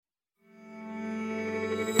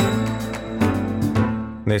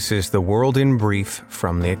This is The World in Brief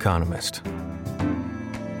from The Economist.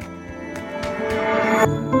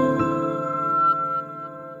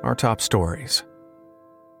 Our top stories.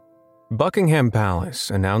 Buckingham Palace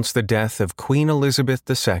announced the death of Queen Elizabeth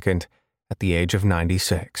II at the age of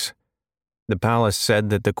 96. The palace said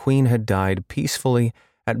that the Queen had died peacefully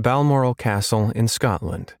at Balmoral Castle in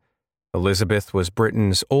Scotland. Elizabeth was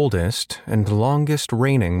Britain's oldest and longest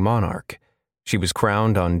reigning monarch. She was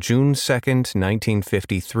crowned on June 2,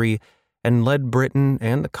 1953, and led Britain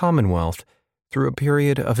and the Commonwealth through a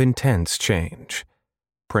period of intense change.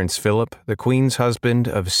 Prince Philip, the Queen's husband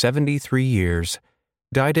of 73 years,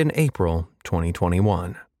 died in April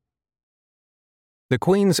 2021. The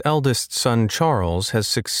Queen's eldest son Charles has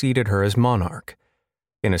succeeded her as monarch.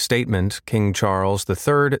 In a statement, King Charles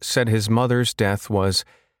III said his mother's death was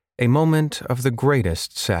a moment of the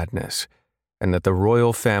greatest sadness, and that the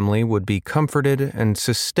royal family would be comforted and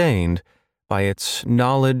sustained by its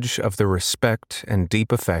knowledge of the respect and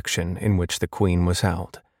deep affection in which the Queen was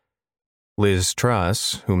held. Liz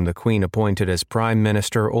Truss, whom the Queen appointed as Prime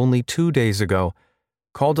Minister only 2 days ago,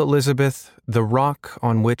 called Elizabeth the rock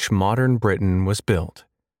on which modern Britain was built.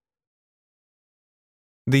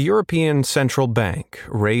 The European Central Bank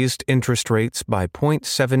raised interest rates by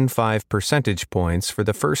 0.75 percentage points for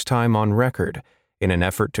the first time on record in an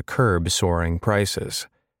effort to curb soaring prices.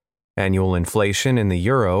 Annual inflation in the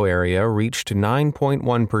euro area reached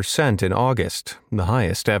 9.1% in August, the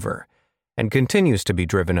highest ever, and continues to be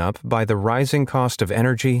driven up by the rising cost of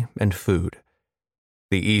energy and food.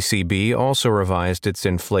 The ECB also revised its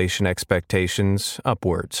inflation expectations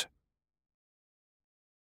upwards.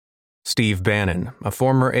 Steve Bannon, a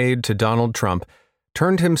former aide to Donald Trump,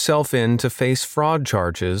 turned himself in to face fraud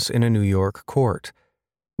charges in a New York court.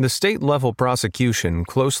 The state-level prosecution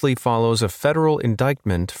closely follows a federal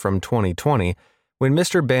indictment from 2020 when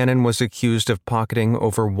Mr. Bannon was accused of pocketing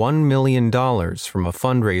over $1 million from a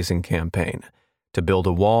fundraising campaign to build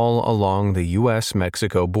a wall along the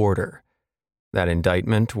U.S.-Mexico border. That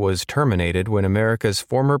indictment was terminated when America's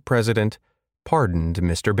former president pardoned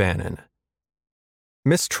Mr. Bannon.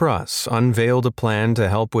 Ms. Truss unveiled a plan to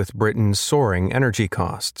help with Britain's soaring energy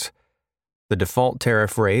costs. The default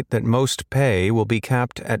tariff rate that most pay will be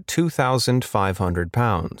capped at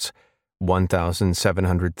 £2,500,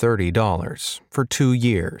 $1,730, for 2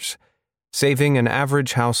 years, saving an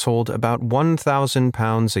average household about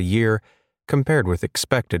 £1,000 a year compared with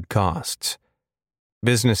expected costs.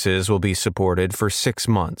 Businesses will be supported for 6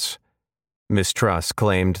 months. Ms. Truss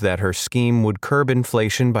claimed that her scheme would curb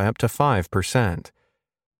inflation by up to 5%.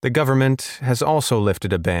 The government has also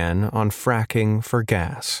lifted a ban on fracking for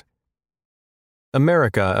gas.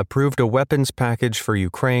 America approved a weapons package for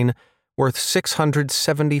Ukraine worth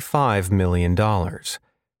 $675 million,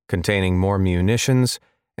 containing more munitions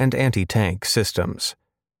and anti-tank systems.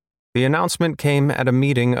 The announcement came at a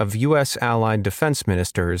meeting of U.S. allied defense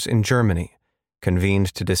ministers in Germany,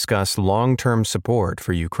 convened to discuss long-term support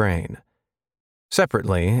for Ukraine.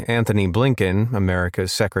 Separately, Anthony Blinken,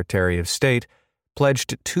 America's Secretary of State,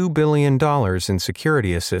 pledged $2 billion in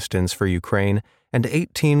security assistance for Ukraine and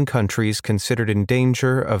 18 countries considered in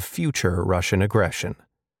danger of future Russian aggression.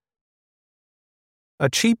 A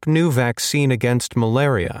cheap new vaccine against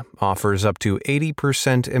malaria offers up to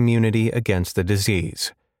 80% immunity against the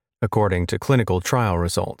disease, according to clinical trial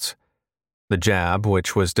results. The jab,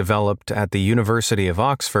 which was developed at the University of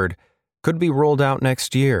Oxford, could be rolled out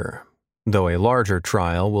next year, though a larger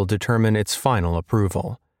trial will determine its final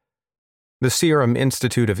approval. The Serum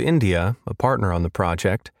Institute of India, a partner on the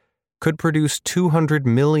project, could produce 200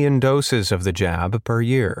 million doses of the jab per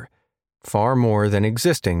year, far more than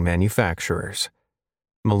existing manufacturers.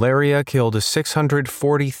 Malaria killed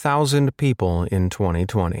 640,000 people in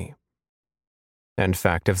 2020. And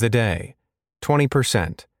fact of the day,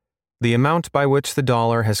 20%, the amount by which the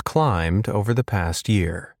dollar has climbed over the past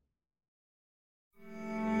year.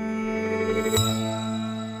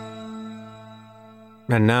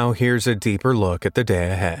 And now here's a deeper look at the day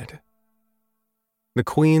ahead. The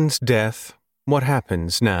Queen's death, what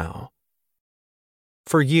happens now?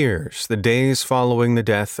 For years, the days following the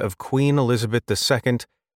death of Queen Elizabeth II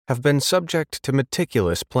have been subject to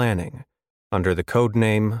meticulous planning, under the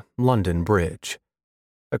codename London Bridge.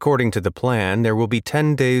 According to the plan, there will be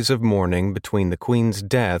 10 days of mourning between the Queen's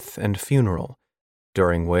death and funeral,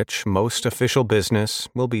 during which most official business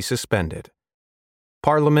will be suspended.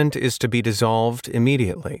 Parliament is to be dissolved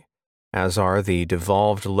immediately, as are the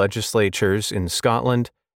devolved legislatures in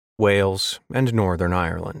Scotland, Wales, and Northern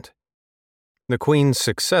Ireland. The Queen's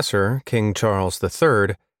successor, King Charles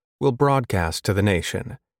III, will broadcast to the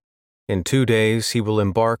nation. In 2 days, he will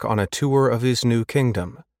embark on a tour of his new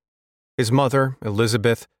kingdom. His mother,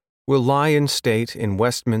 Elizabeth, will lie in state in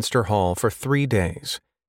Westminster Hall for 3 days,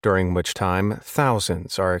 during which time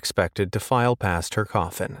thousands are expected to file past her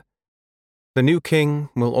coffin. The new king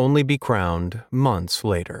will only be crowned months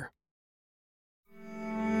later.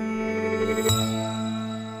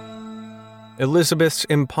 Elizabeth's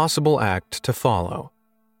impossible act to follow.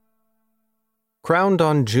 Crowned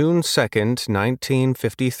on June 2,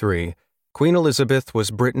 1953, Queen Elizabeth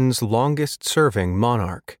was Britain's longest-serving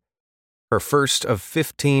monarch. Her first of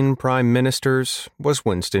 15 prime ministers was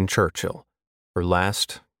Winston Churchill. Her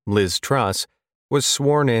last, Liz Truss, was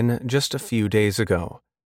sworn in just a few days ago.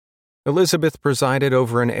 Elizabeth presided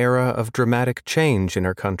over an era of dramatic change in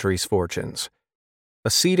her country's fortunes.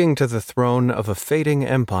 Acceding to the throne of a fading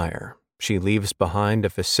empire, she leaves behind a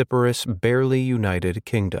vociferous, barely united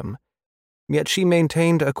kingdom. Yet she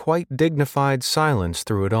maintained a quite dignified silence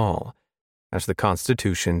through it all, as the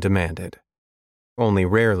Constitution demanded. Only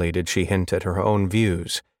rarely did she hint at her own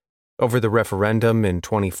views. Over the referendum in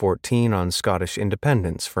 2014 on Scottish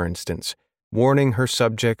independence, for instance, warning her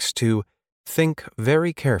subjects to think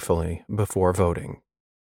very carefully before voting.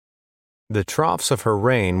 The troughs of her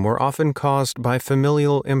reign were often caused by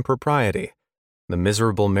familial impropriety, the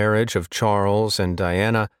miserable marriage of Charles and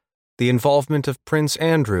Diana, the involvement of Prince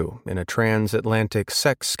Andrew in a transatlantic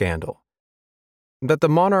sex scandal. That the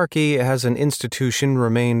monarchy as an institution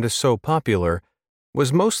remained so popular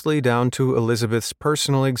was mostly down to Elizabeth's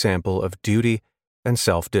personal example of duty and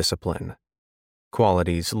self-discipline,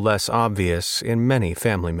 qualities less obvious in many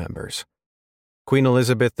family members. Queen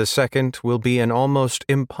Elizabeth II will be an almost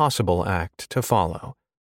impossible act to follow.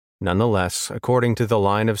 Nonetheless, according to the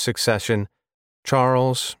line of succession,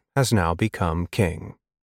 Charles has now become king.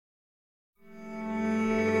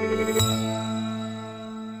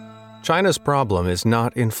 China's problem is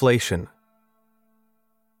not inflation.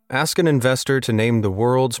 Ask an investor to name the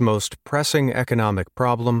world's most pressing economic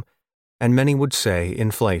problem, and many would say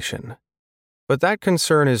inflation. But that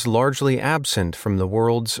concern is largely absent from the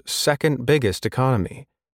world's second biggest economy.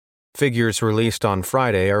 Figures released on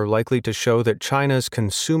Friday are likely to show that China's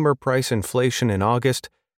consumer price inflation in August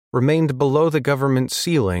remained below the government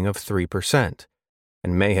ceiling of 3%,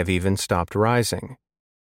 and may have even stopped rising.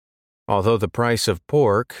 Although the price of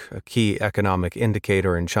pork, a key economic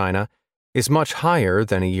indicator in China, is much higher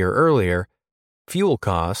than a year earlier, fuel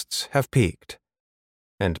costs have peaked,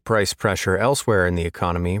 and price pressure elsewhere in the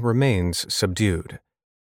economy remains subdued.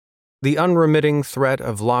 The unremitting threat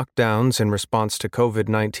of lockdowns in response to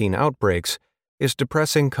COVID-19 outbreaks is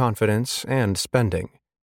depressing confidence and spending.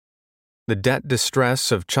 The debt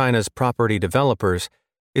distress of China's property developers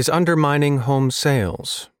is undermining home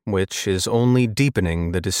sales, which is only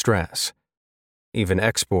deepening the distress. Even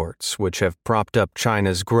exports, which have propped up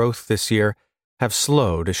China's growth this year, have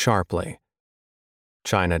slowed sharply.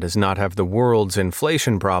 China does not have the world's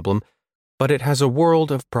inflation problem, but it has a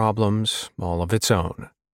world of problems all of its own.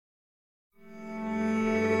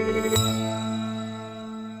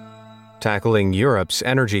 Tackling Europe's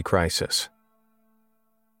energy crisis.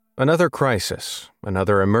 Another crisis,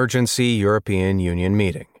 another emergency European Union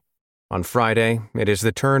meeting. On Friday, it is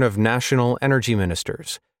the turn of national energy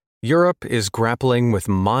ministers. Europe is grappling with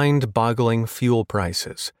mind-boggling fuel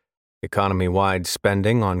prices. Economy-wide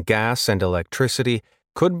spending on gas and electricity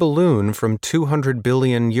could balloon from €200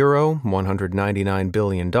 billion, $199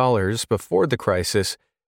 billion before the crisis,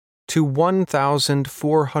 to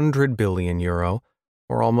 €1,400 billion,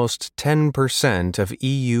 or almost 10% of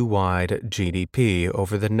EU-wide GDP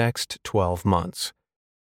over the next 12 months.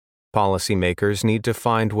 Policymakers need to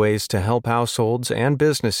find ways to help households and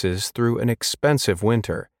businesses through an expensive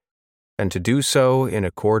winter, and to do so in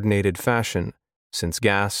a coordinated fashion, since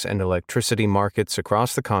gas and electricity markets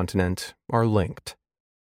across the continent are linked.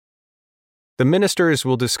 The ministers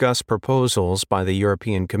will discuss proposals by the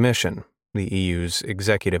European Commission, the EU's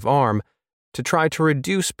executive arm, to try to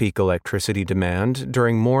reduce peak electricity demand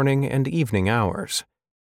during morning and evening hours.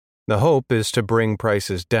 The hope is to bring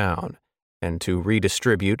prices down and to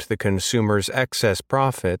redistribute the consumer's excess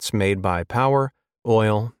profits made by power,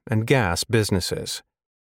 oil, and gas businesses.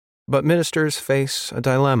 But ministers face a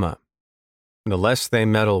dilemma. The less they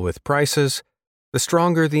meddle with prices, the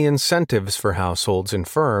stronger the incentives for households and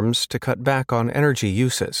firms to cut back on energy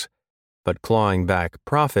uses. But clawing back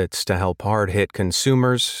profits to help hard-hit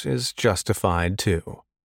consumers is justified too.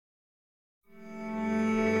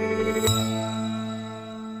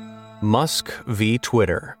 Musk v.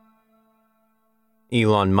 Twitter.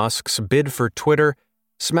 Elon Musk's bid for Twitter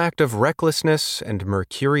smacked of recklessness and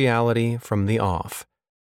mercuriality from the off.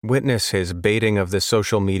 Witness his baiting of the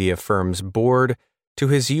social media firm's board to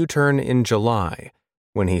his U-turn in July,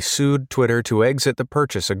 when he sued Twitter to exit the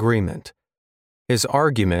purchase agreement. His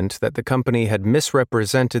argument that the company had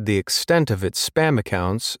misrepresented the extent of its spam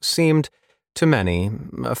accounts seemed, to many,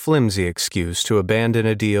 a flimsy excuse to abandon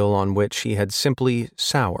a deal on which he had simply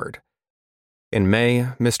soured. In May,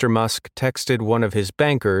 Mr. Musk texted one of his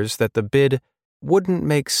bankers that the bid wouldn't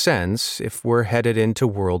make sense if we're headed into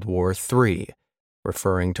World War III,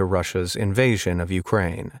 referring to Russia's invasion of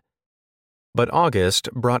Ukraine. But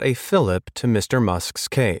August brought a fillip to Mr. Musk's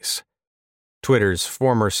case. Twitter's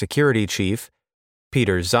former security chief,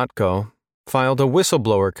 Peter Zatko, filed a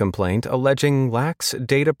whistleblower complaint alleging lax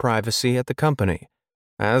data privacy at the company,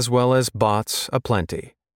 as well as bots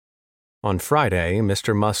aplenty. On Friday,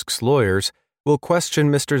 Mr. Musk's lawyers will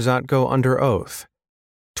question Mr. Zatko under oath.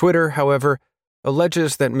 Twitter, however,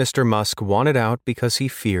 alleges that Mr. Musk wanted out because he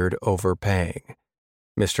feared overpaying.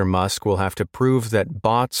 Mr. Musk will have to prove that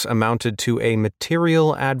bots amounted to a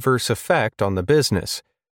material adverse effect on the business,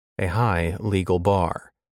 a high legal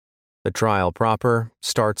bar. The trial proper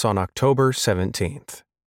starts on October 17th.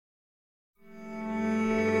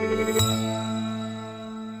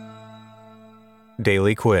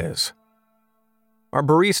 Daily Quiz. Our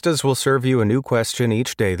baristas will serve you a new question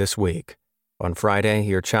each day this week. On Friday,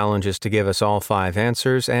 your challenge is to give us all 5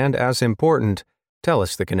 answers and, as important, tell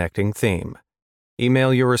us the connecting theme.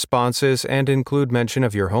 Email your responses and include mention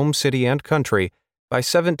of your home city and country by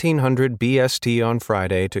 1700 BST on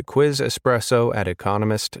Friday to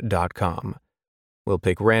quizespresso@economist.com. We'll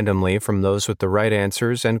pick randomly from those with the right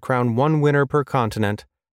answers and crown one winner per continent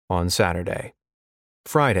on Saturday.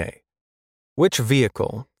 Friday. Which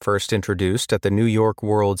vehicle, first introduced at the New York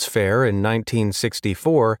World's Fair in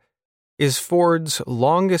 1964, is Ford's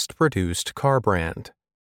longest-produced car brand?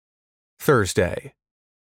 Thursday.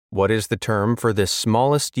 What is the term for this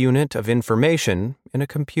smallest unit of information in a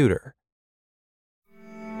computer?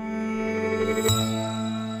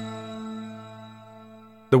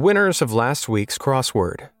 The winners of last week's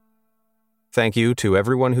crossword. Thank you to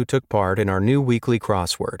everyone who took part in our new weekly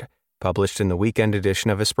crossword, published in the weekend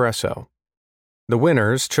edition of Espresso. The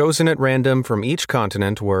winners, chosen at random from each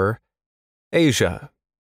continent, were Asia,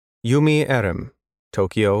 Yumi Erim,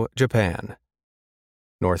 Tokyo, Japan.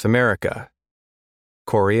 North America,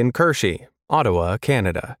 Corian Kershey, Ottawa,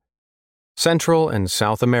 Canada. Central and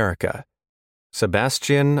South America,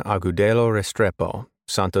 Sebastian Agudelo Restrepo,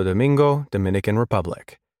 Santo Domingo, Dominican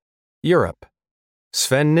Republic. Europe,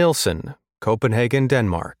 Sven Nilsson, Copenhagen,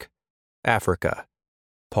 Denmark. Africa,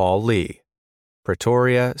 Paul Lee,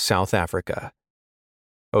 Pretoria, South Africa.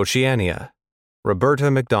 Oceania, Roberta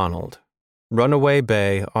McDonald, Runaway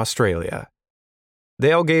Bay, Australia.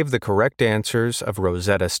 They all gave the correct answers of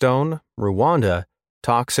Rosetta Stone, Rwanda,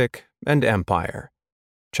 Toxic, and Empire.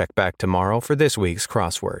 Check back tomorrow for this week's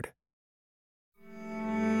crossword.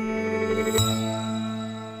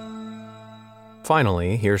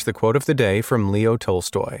 Finally, here's the quote of the day from Leo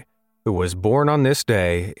Tolstoy, who was born on this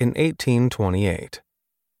day in 1828.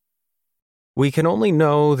 We can only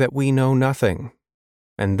know that we know nothing,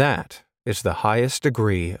 and that is the highest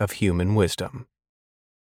degree of human wisdom.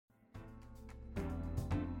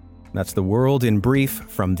 That's the world in brief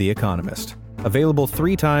from The Economist, available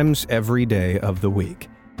 3 times every day of the week.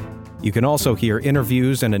 You can also hear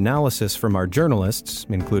interviews and analysis from our journalists,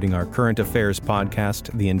 including our current affairs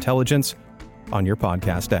podcast, The Intelligence, on your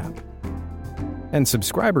podcast app. And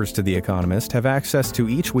subscribers to The Economist have access to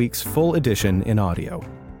each week's full edition in audio.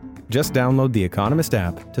 Just download the Economist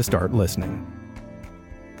app to start listening.